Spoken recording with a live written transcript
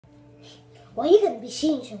Well, you're gonna be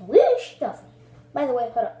seeing some weird stuff. By the way,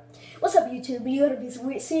 hold up. What's up, YouTube? You're gonna be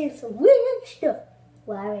seeing some weird stuff.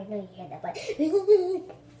 Well, I already know you heard that, but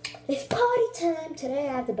it's party time. Today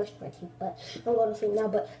I have to brush my teeth, but I'm going to sleep now.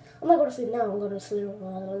 But I'm not going to sleep now. I'm going to sleep.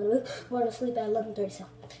 At 11:30. So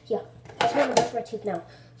yeah, I'm just going to brush my teeth now.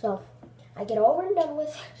 So I get over and done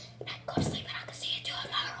with, and I go to sleep, and I can see you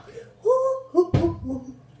tomorrow.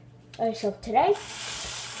 Alright, so today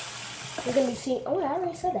we're gonna be seeing. Oh, I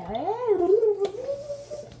already said that.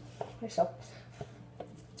 So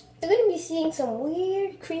we're gonna be seeing some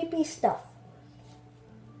weird, creepy stuff.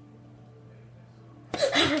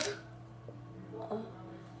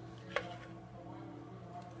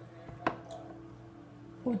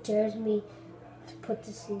 Who dares me to put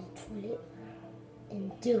this in the toilet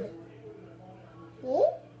and do it? Hmm?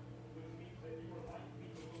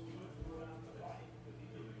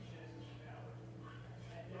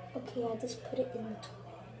 Okay, I just put it in the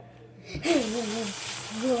toilet.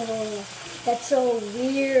 Whoa, that's so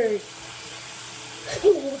weird.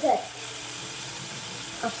 Okay.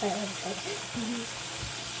 I'll try it.